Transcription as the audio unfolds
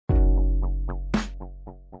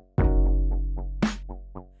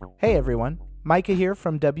Hey everyone, Micah here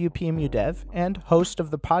from WPMU Dev and host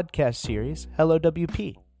of the podcast series, Hello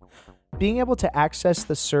WP. Being able to access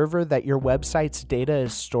the server that your website's data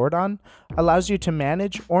is stored on allows you to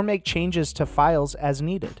manage or make changes to files as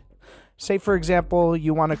needed. Say for example,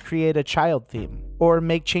 you want to create a child theme, or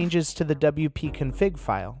make changes to the WP config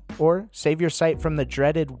file, or save your site from the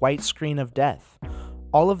dreaded white screen of death.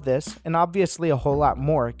 All of this, and obviously a whole lot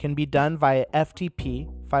more, can be done via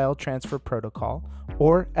FTP, File Transfer Protocol,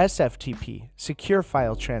 or SFTP, Secure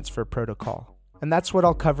File Transfer Protocol. And that's what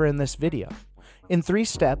I'll cover in this video. In 3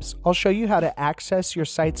 steps, I'll show you how to access your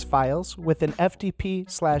site's files with an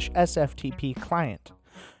FTP/SFTP client.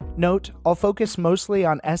 Note, I'll focus mostly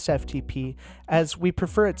on SFTP as we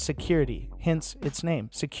prefer its security, hence its name,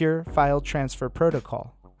 Secure File Transfer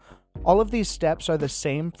Protocol. All of these steps are the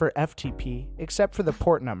same for FTP except for the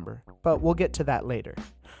port number, but we'll get to that later.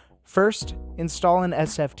 First, install an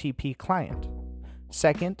SFTP client.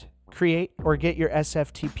 Second, create or get your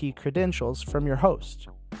SFTP credentials from your host.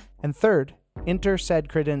 And third, enter said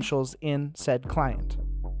credentials in said client.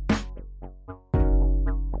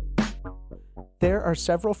 There are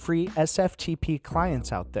several free SFTP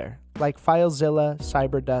clients out there, like FileZilla,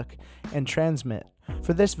 CyberDuck, and Transmit.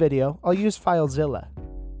 For this video, I'll use FileZilla.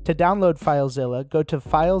 To download FileZilla, go to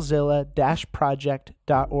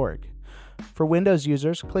filezilla-project.org. For Windows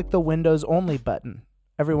users, click the Windows Only button.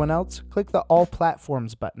 Everyone else, click the All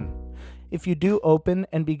Platforms button. If you do open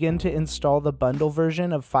and begin to install the bundle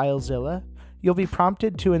version of FileZilla, you'll be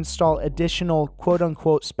prompted to install additional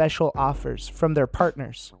quote-unquote special offers from their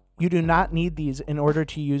partners. You do not need these in order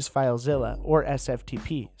to use FileZilla or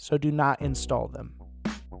SFTP, so do not install them.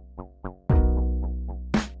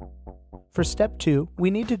 For step 2,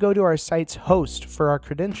 we need to go to our site's host for our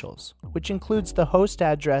credentials, which includes the host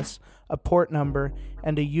address, a port number,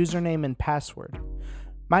 and a username and password.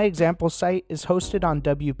 My example site is hosted on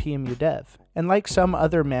WPMU Dev, and like some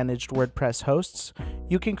other managed WordPress hosts,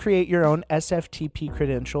 you can create your own SFTP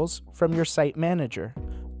credentials from your site manager.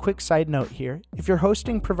 Quick side note here, if your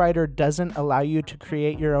hosting provider doesn't allow you to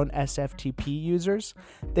create your own SFTP users,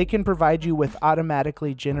 they can provide you with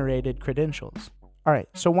automatically generated credentials. Alright,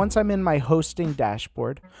 so once I'm in my hosting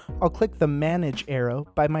dashboard, I'll click the Manage arrow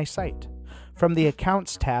by my site. From the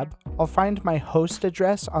Accounts tab, I'll find my host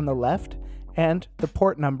address on the left and the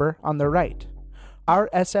port number on the right. Our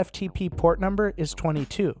SFTP port number is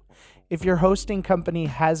 22. If your hosting company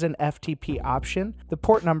has an FTP option, the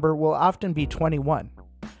port number will often be 21.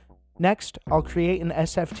 Next, I'll create an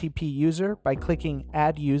SFTP user by clicking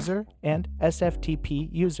Add User and SFTP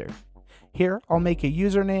User. Here, I'll make a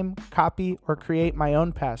username, copy or create my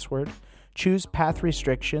own password, choose path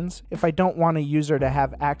restrictions if I don't want a user to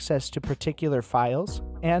have access to particular files,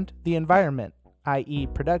 and the environment, i.e.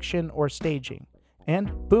 production or staging.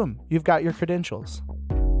 And boom, you've got your credentials.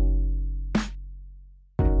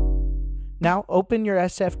 Now open your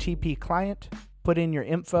SFTP client, put in your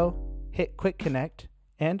info, hit Quick Connect,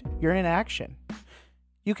 and you're in action.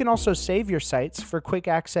 You can also save your sites for quick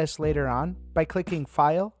access later on by clicking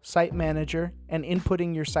File, Site Manager, and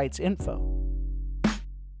inputting your site's info.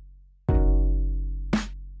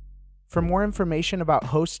 For more information about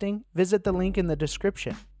hosting, visit the link in the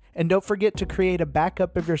description. And don't forget to create a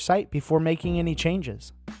backup of your site before making any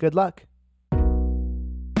changes. Good luck!